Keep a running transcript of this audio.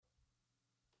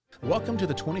Welcome to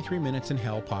the 23 Minutes in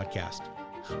Hell podcast.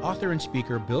 Author and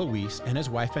speaker Bill Wiese and his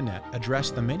wife Annette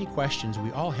address the many questions we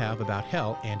all have about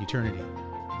hell and eternity.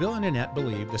 Bill and Annette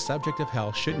believe the subject of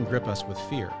hell shouldn't grip us with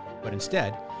fear, but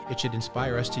instead, it should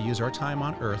inspire us to use our time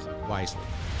on earth wisely.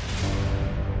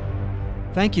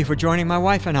 Thank you for joining my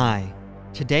wife and I.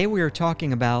 Today we are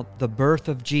talking about the birth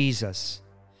of Jesus.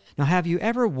 Now, have you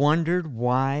ever wondered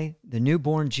why the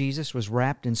newborn Jesus was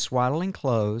wrapped in swaddling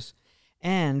clothes,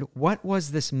 and what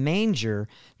was this manger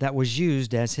that was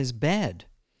used as his bed?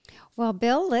 Well,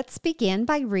 Bill, let's begin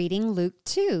by reading Luke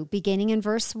 2, beginning in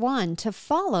verse 1, to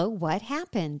follow what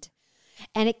happened.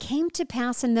 And it came to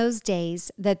pass in those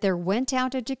days that there went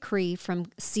out a decree from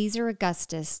Caesar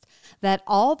Augustus that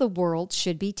all the world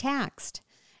should be taxed.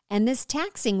 And this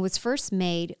taxing was first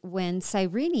made when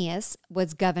Cyrenius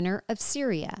was governor of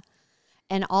Syria.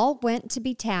 And all went to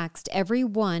be taxed, every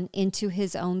one into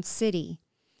his own city.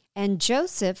 And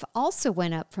Joseph also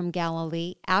went up from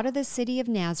Galilee out of the city of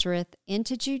Nazareth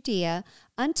into Judea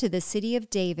unto the city of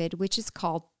David, which is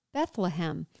called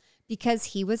Bethlehem, because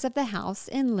he was of the house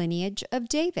and lineage of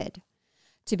David,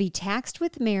 to be taxed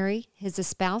with Mary, his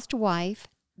espoused wife,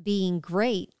 being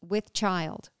great with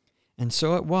child. And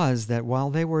so it was that while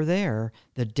they were there,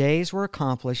 the days were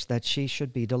accomplished that she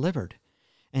should be delivered.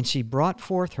 And she brought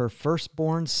forth her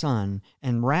firstborn son,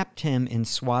 and wrapped him in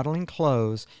swaddling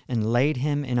clothes, and laid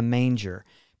him in a manger,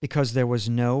 because there was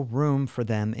no room for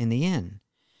them in the inn.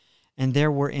 And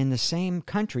there were in the same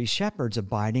country shepherds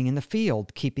abiding in the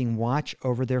field, keeping watch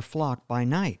over their flock by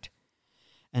night.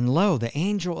 And lo, the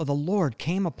angel of the Lord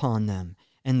came upon them,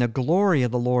 and the glory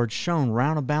of the Lord shone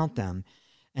round about them,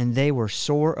 and they were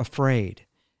sore afraid.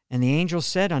 And the angel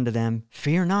said unto them,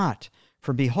 Fear not.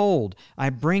 For behold,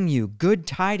 I bring you good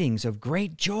tidings of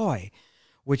great joy,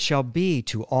 which shall be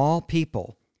to all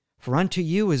people. For unto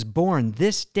you is born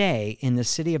this day in the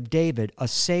city of David a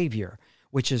Savior,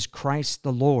 which is Christ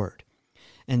the Lord.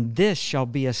 And this shall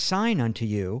be a sign unto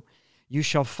you. You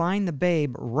shall find the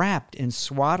babe wrapped in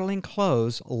swaddling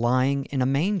clothes, lying in a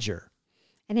manger.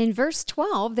 And in verse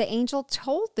 12, the angel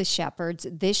told the shepherds,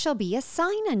 This shall be a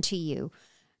sign unto you.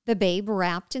 The babe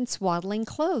wrapped in swaddling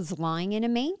clothes, lying in a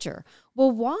manger. Well,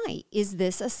 why is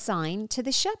this a sign to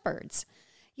the shepherds?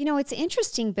 You know, it's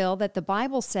interesting, Bill, that the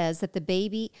Bible says that the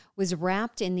baby was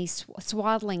wrapped in these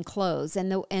swaddling clothes.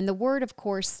 And the word, of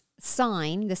course,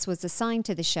 sign, this was a sign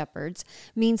to the shepherds,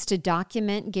 means to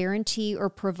document, guarantee, or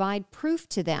provide proof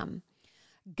to them.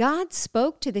 God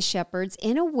spoke to the shepherds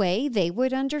in a way they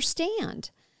would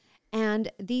understand.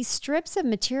 And these strips of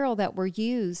material that were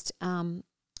used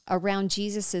around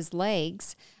Jesus's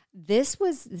legs, this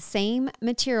was the same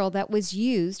material that was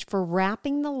used for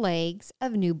wrapping the legs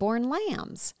of newborn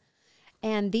lambs.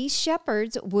 And these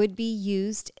shepherds would be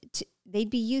used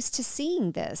to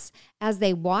seeing this as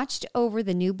they watched over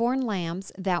the newborn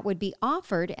lambs that would be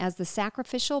offered as the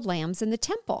sacrificial lambs in the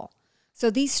temple. So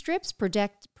these strips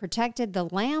protected the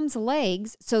lamb's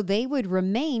legs so they would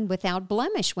remain without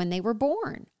blemish when they were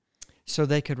born. So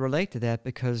they could relate to that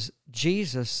because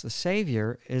Jesus, the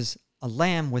Savior, is a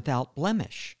lamb without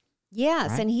blemish.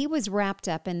 Yes, right? And he was wrapped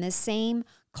up in the same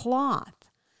cloth.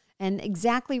 And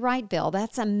exactly right, Bill.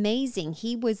 That's amazing.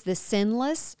 He was the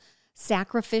sinless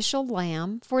sacrificial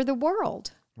lamb for the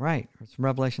world. Right. It's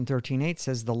Revelation 13:8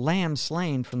 says, the lamb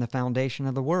slain from the foundation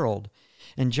of the world.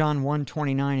 And John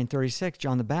 1:29 and 36,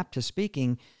 John the Baptist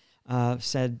speaking,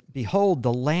 said, Behold,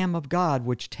 the Lamb of God,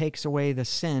 which takes away the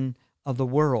sin of the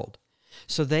world.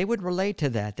 So they would relate to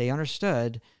that. They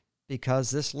understood because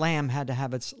this lamb had to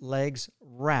have its legs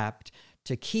wrapped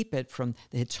to keep it from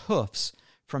its hoofs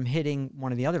from hitting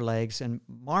one of the other legs and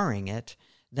marring it,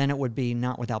 then it would be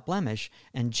not without blemish.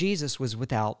 And Jesus was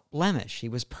without blemish. He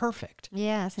was perfect.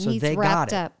 Yes, and so he's they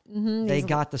wrapped got it. up. Mm-hmm, they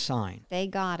got the sign. They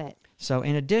got it. So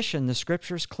in addition, the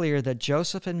scripture is clear that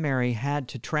Joseph and Mary had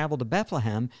to travel to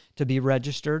Bethlehem to be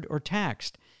registered or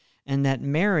taxed, and that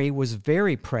Mary was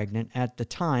very pregnant at the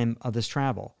time of this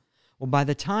travel. Well, by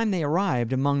the time they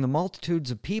arrived, among the multitudes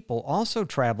of people also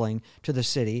traveling to the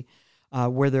city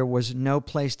where there was no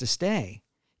place to stay,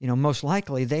 most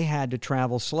likely they had to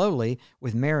travel slowly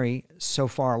with Mary so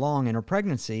far along in her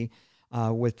pregnancy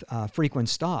with frequent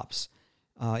stops.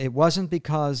 It wasn't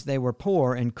because they were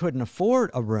poor and couldn't afford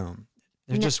a room.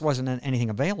 There just wasn't anything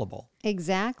available.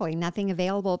 Exactly. Nothing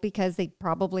available because they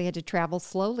probably had to travel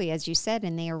slowly, as you said,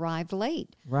 and they arrived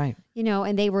late. Right.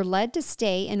 And they were led to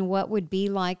stay in what would be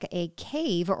like a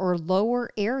cave or lower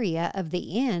area of the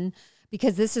inn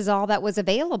because this is all that was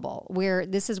available,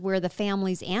 this is where the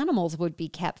family's animals would be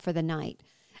kept for the night.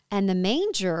 And the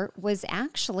manger was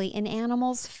actually an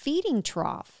animal's feeding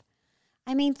trough.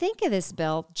 I mean, think of this,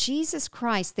 Bill. Jesus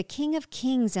Christ, the King of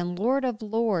Kings and Lord of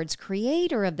Lords,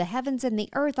 creator of the heavens and the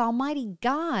earth, Almighty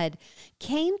God,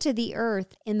 came to the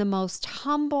earth in the most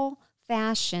humble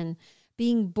fashion,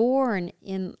 being born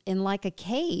in like a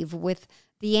cave with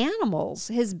the animals.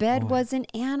 His bed was an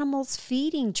animal's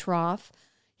feeding trough.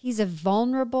 He's a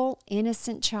vulnerable,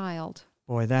 innocent child.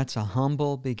 Boy, that's a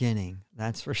humble beginning,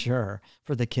 that's for sure,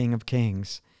 for the King of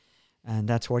Kings. And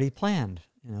that's what he planned.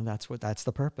 That's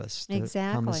the purpose. To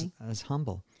exactly. come as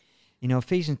humble.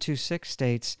 Ephesians 2:6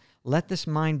 states, "Let this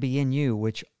mind be in you,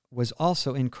 which was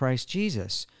also in Christ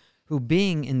Jesus, who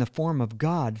being in the form of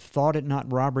God, thought it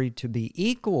not robbery to be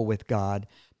equal with God,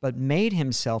 but made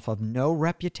himself of no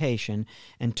reputation,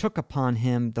 and took upon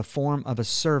him the form of a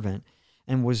servant,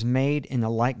 and was made in the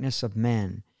likeness of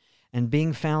men. And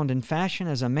being found in fashion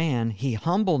as a man, he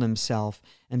humbled himself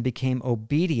and became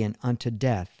obedient unto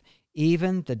death,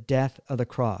 even the death of the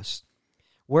cross.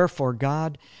 Wherefore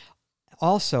God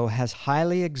also has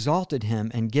highly exalted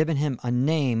him and given him a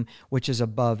name which is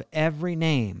above every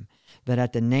name, that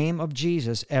at the name of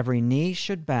Jesus every knee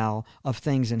should bow, of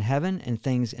things in heaven and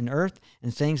things in earth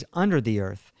and things under the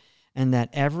earth, and that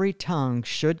every tongue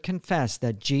should confess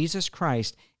that Jesus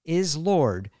Christ is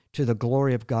Lord, to the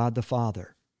glory of God the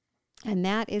Father." And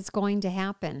that is going to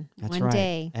happen That's one right.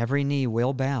 day. Every knee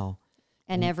will bow.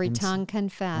 And every tongue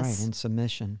confess. Right, in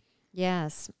submission.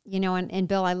 Yes. And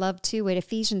Bill, I love too, at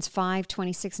Ephesians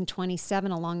 5:26 and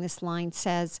 27 along this line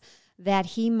says that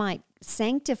he might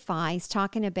sanctify, he's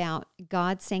talking about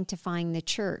God sanctifying the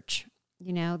church,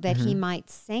 that he might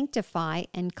sanctify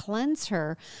and cleanse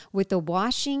her with the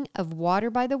washing of water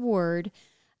by the word,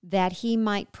 that he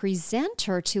might present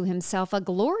her to himself a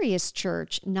glorious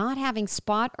church, not having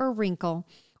spot or wrinkle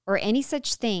or any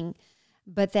such thing,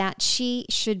 but that she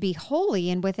should be holy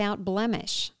and without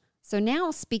blemish. So now,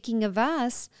 speaking of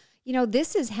us,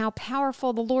 this is how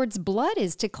powerful the Lord's blood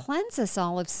is to cleanse us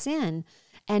all of sin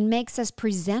and makes us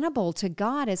presentable to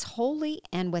God as holy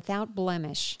and without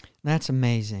blemish. That's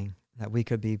amazing that we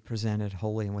could be presented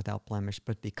holy and without blemish,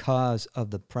 but because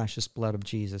of the precious blood of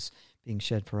Jesus being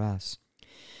shed for us.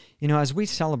 As we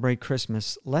celebrate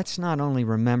Christmas, let's not only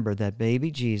remember that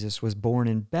baby Jesus was born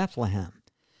in Bethlehem.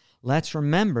 Let's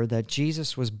remember that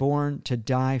Jesus was born to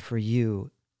die for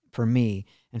you, for me,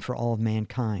 and for all of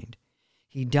mankind.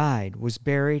 He died, was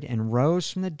buried, and rose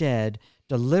from the dead,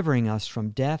 delivering us from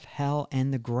death, hell,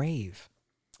 and the grave.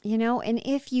 And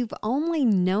if you've only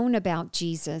known about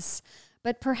Jesus,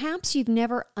 but perhaps you've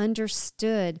never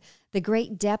understood the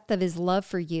great depth of his love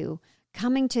for you,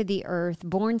 coming to the earth,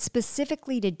 born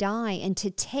specifically to die and to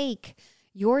take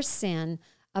your sin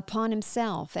upon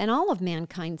himself and all of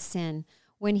mankind's sin,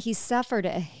 when he suffered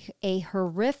a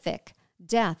horrific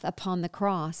death upon the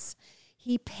cross.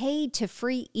 He paid to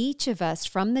free each of us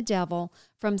from the devil,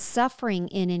 from suffering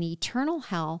in an eternal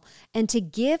hell, and to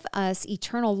give us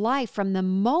eternal life from the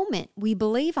moment we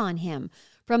believe on him,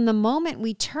 from the moment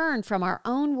we turn from our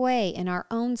own way and our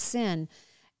own sin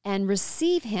and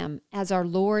receive him as our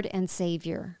Lord and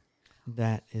Savior.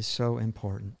 That is so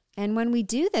important. And when we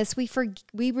do this,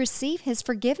 we receive his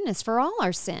forgiveness for all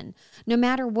our sin. No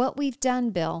matter what we've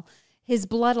done, Bill, his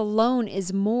blood alone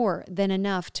is more than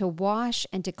enough to wash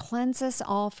and to cleanse us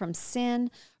all from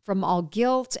sin, from all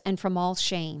guilt, and from all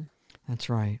shame. That's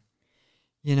right.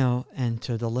 And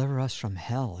to deliver us from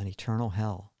hell and eternal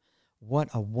hell. What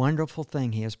a wonderful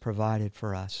thing he has provided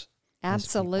for us.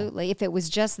 Absolutely. If it was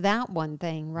just that one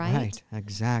thing, right? Right,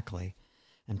 exactly.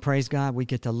 And praise God, we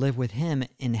get to live with him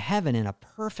in heaven in a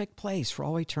perfect place for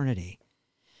all eternity.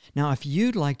 Now, if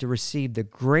you'd like to receive the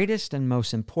greatest and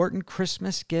most important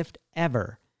Christmas gift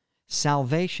ever,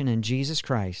 salvation in Jesus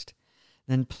Christ,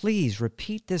 then please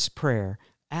repeat this prayer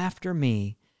after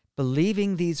me,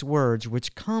 believing these words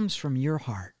which comes from your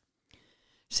heart.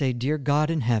 Say, "Dear God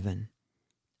in heaven,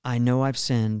 I know I've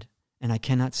sinned and I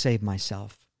cannot save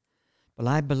myself, but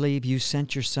I believe you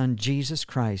sent your Son, Jesus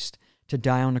Christ, to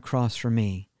die on the cross for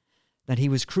me, that he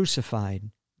was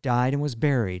crucified, died and was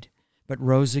buried, but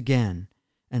rose again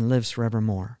and lives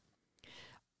forevermore.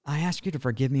 I ask you to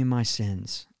forgive me my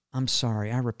sins. I'm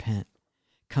sorry, I repent.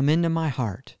 Come into my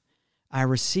heart. I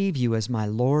receive you as my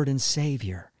Lord and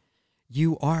Savior.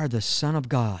 You are the Son of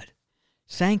God.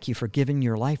 Thank you for giving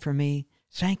your life for me.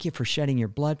 Thank you for shedding your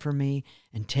blood for me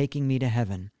and taking me to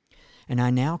heaven. And I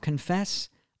now confess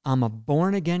I'm a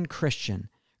born-again Christian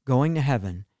going to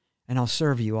heaven, and I'll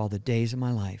serve you all the days of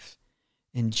my life.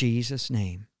 In Jesus'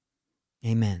 name,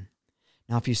 amen."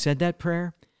 Now, if you said that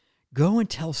prayer, go and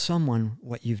tell someone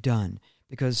what you've done,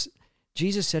 because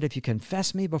Jesus said, if you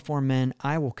confess me before men,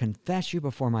 I will confess you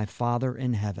before my Father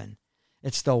in heaven.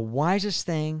 It's the wisest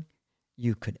thing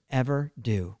you could ever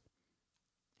do.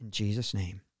 In Jesus'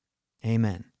 name,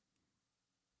 amen.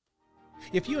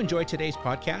 If you enjoyed today's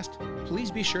podcast, please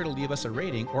be sure to leave us a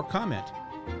rating or comment.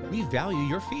 We value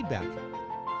your feedback.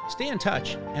 Stay in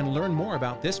touch and learn more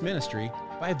about this ministry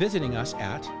by visiting us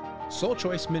at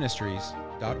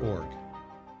soulchoiceministries.org.